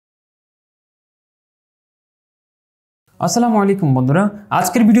আসসালামু আলাইকুম বন্ধুরা,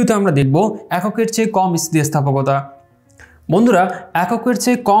 আজকের ভিডিওতে আমরা দেখব এককের চেয়ে কম স্থিতিস্থাপকতা। বন্ধুরা, এককের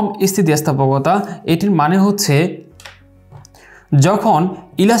চেয়ে কম স্থিতিস্থাপকতা এটির মানে হচ্ছে যখন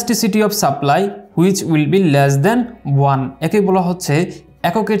elasticity of supply which will be less than 1, একে বলা হচ্ছে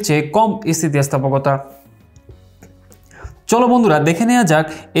এককের চেয়ে কম স্থিতিস্থাপকতা। চলো বন্ধুরা দেখে নেওয়া যাক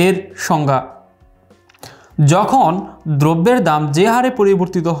এর সংজ্ঞা। যখন দ্রব্যের দাম যে হারে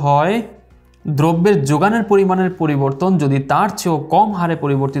পরিবর্তিত হয়, দ্রব্যের যোগানের পরিমাণের পরিবর্তন যদি তার চেয়েও কম হারে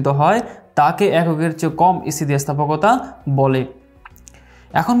পরিবর্তিত হয় তাকে এককের চেয়ে কম স্থিতিস্থাপকতা বলে।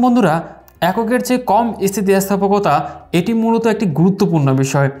 এখন বন্ধুরা, এককের চেয়ে কম স্থিতিস্থাপকতা এটি মূলত একটি গুরুত্বপূর্ণ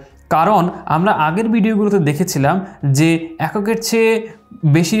বিষয়, কারণ আমরা আগের ভিডিওগুলোতে দেখেছিলাম যে এককের চেয়ে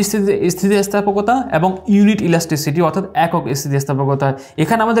বেশি স্থিতিস্থাপকতা এবং ইউনিট ইলাস্টিসিটি অর্থাৎ একক স্থিতিস্থাপকতা।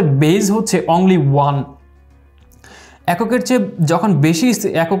 এখানে আমাদের বেজ হচ্ছে অনলি 1। এককের চেয়ে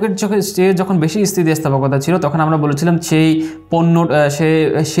যখন বেশি স্থিতিস্থাপকতা ছিল তখন আমরা বলেছিলাম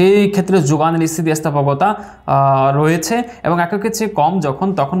সেই ক্ষেত্রে যোগানের স্থিতিস্থাপকতা রয়েছে, এবং এককের চেয়ে কম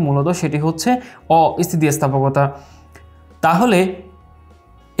তখন মূলত সেটি হচ্ছে অস্থিতিস্থাপকতা। তাহলে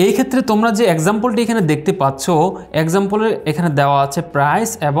এই ক্ষেত্রে তোমরা যে এক্সাম্পলটি এখানে দেখতে পাচ্ছ, এক্সাম্পলের এখানে দেওয়া আছে প্রাইস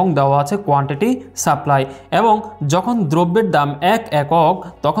এবং দেওয়া আছে কোয়ান্টিটি সাপ্লাই, এবং যখন দ্রব্যের দাম 1 একক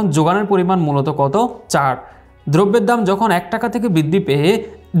তখন যোগানের পরিমাণ মূলত কত? 4। দ্রব্যের দাম যখন 1 টাকা থেকে বৃদ্ধি পেয়ে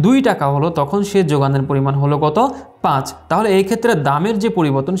 2 টাকা হলো তখন সে যোগানের পরিমাণ হলো কত? 5। তাহলে এই ক্ষেত্রে দামের যে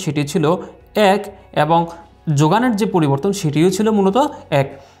পরিবর্তন সেটি ছিল 1 এবং যোগানের যে পরিবর্তন সেটিও ছিল মূলত 1।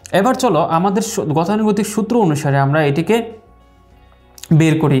 এবার চলো আমাদের গতানুগতিক সূত্র অনুসারে আমরা এটিকে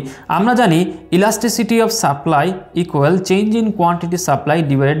বের করি। আমরা জানি elasticity of supply equal change in quantity supply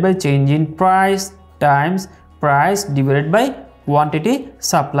divided by change in price Times price divided by quantity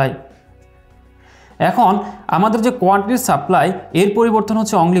supply. এখন আমাদের যে কোয়ান্টিটি সাপ্লাই এর পরিবর্তন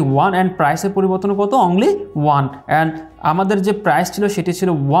হচ্ছে অনলি 1 অ্যান্ড প্রাইসের পরিবর্তন কত? অনলি 1। অ্যান্ড আমাদের যে প্রাইস ছিল সেটি ছিল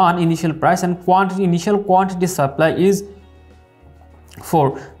 1 initial price, and initial quantity supply is 4।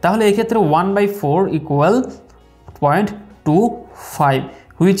 তাহলে এই ক্ষেত্রে 1/4 equal 0.25,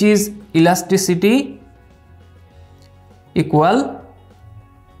 which is elasticity equal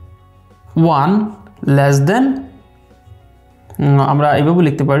 1 less than, আমরা এভাবে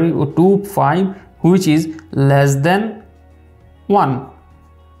লিখতে পারি 25 which is less than 1।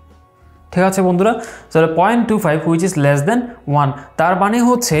 ঠিক আছে বন্ধুরা, তাহলে 0.25 which is less than 1 তার মানে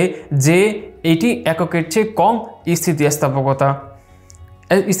হচ্ছে যে এটি এককের চেয়ে কম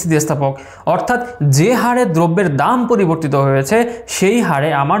স্থিতিস্থাপক, অর্থাৎ যে হারে দ্রব্যের দাম পরিবর্তিত হয়েছে সেই হারে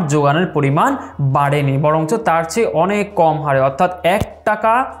আমার যোগানের পরিমাণ বাড়েনি, বরঞ্চ তার চেয়ে অনেক কম হারে, অর্থাৎ 1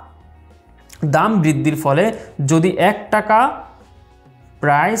 টাকা দাম বৃদ্ধির ফলে যদি 1 টাকা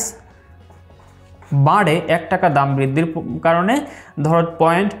প্রাইস বাড়ে, 1 টাকা দাম বৃদ্ধির কারণে ধরো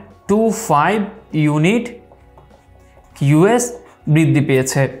 0.25 ইউনিট কিউএস বৃদ্ধি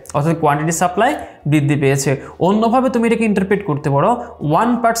পেয়েছে, অর্থাৎ কোয়ান্টিটি সাপ্লাই বৃদ্ধি পেয়েছে। অন্যভাবে তুমি এটাকে ইন্টারপ্রেট করতে পারো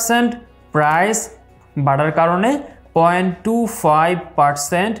 1% প্রাইস বাড়ার কারণে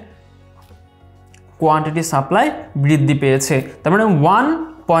 0.25% কোয়ান্টিটি সাপ্লাই বৃদ্ধি পেয়েছে, তার মানে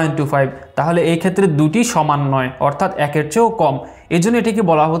 1.25। তাহলে এই ক্ষেত্রে দুটি সমান নয়, অর্থাৎ একের চেয়েও কম, এই জন্য এটিকে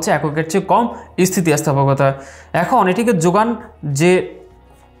বলা হচ্ছে এককের চেয়ে কম স্থিতিস্থাপকতা। এখন এটিকে যোগান যে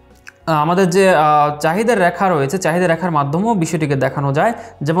আমাদের যে চাহিদার রেখা রয়েছে, চাহিদা রেখার মাধ্যমেও বিষয়টিকে দেখানো যায়।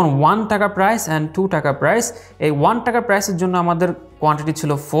 যেমন 1 টাকা প্রাইস অ্যান্ড 2 টাকা প্রাইস। এই 1 টাকা প্রাইসের জন্য আমাদের কোয়ান্টিটি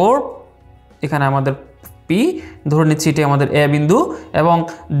ছিল 4, এখানে আমাদের পি ধরে নিচ্ছি এটি আমাদের এ বিন্দু, এবং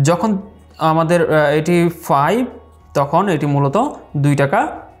যখন আমাদের এটি 5 তখন এটি মূলত 2 টাকা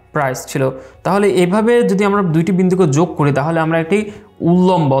প্রাইস ছিল। তাহলে এইভাবে যদি আমরা দুইটি বিন্দুকে যোগ করি তাহলে আমরা একটি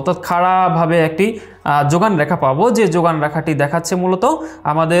উল্লম্ব অর্থাৎ খাড়াভাবে একটি যোগান রেখা পাবো, যে যোগান রেখাটি দেখাচ্ছে মূলত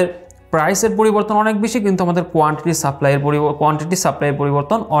আমাদের প্রাইসের পরিবর্তন অনেক বেশি কিন্তু আমাদের কোয়ান্টিটি সাপ্লাইয়ের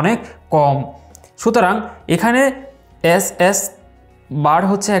পরিবর্তন অনেক কম। সুতরাং এখানে এস বার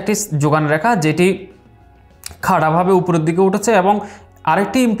হচ্ছে একটি যোগান রেখা যেটি খাড়াভাবে উপরের দিকে উঠেছে, এবং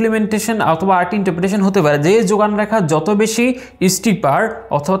আরেকটি ইমপ্লিমেন্টেশন অথবা আরেকটি ইন্টারপ্রিটেশন হতে পারে যে যোগান রেখা যত বেশি স্টিপার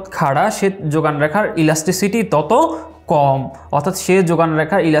অর্থাৎ খাড়া সে যোগান রেখার ইলাস্টিসিটি তত কম, অর্থাৎ সে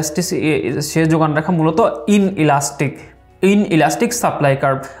যোগান রেখা মূলত ইনইলাস্টিক সাপ্লাই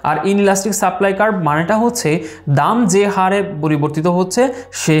কার্ভ। আর ইনইলাস্টিক সাপ্লাই কার্ভ মানেটা হচ্ছে দাম যে হারে পরিবর্তিত হচ্ছে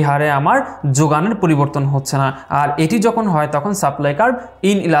সেই হারে আমার যোগানের পরিবর্তন হচ্ছে না, আর এটি যখন হয় তখন সাপ্লাই কার্ভ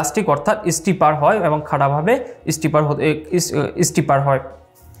ইনইলাস্টিক অর্থাৎ স্টিপার হয় এবং খাড়াভাবে স্টিপার হয়।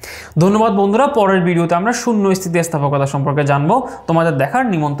 ধন্যবাদ বন্ধুরা, পরের ভিডিওতে আমরা শূন্য স্থিতিস্থাপকতা সম্পর্কে জানবো। তোমাদের দেখার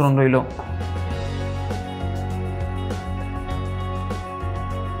নিমন্ত্রণ রইল।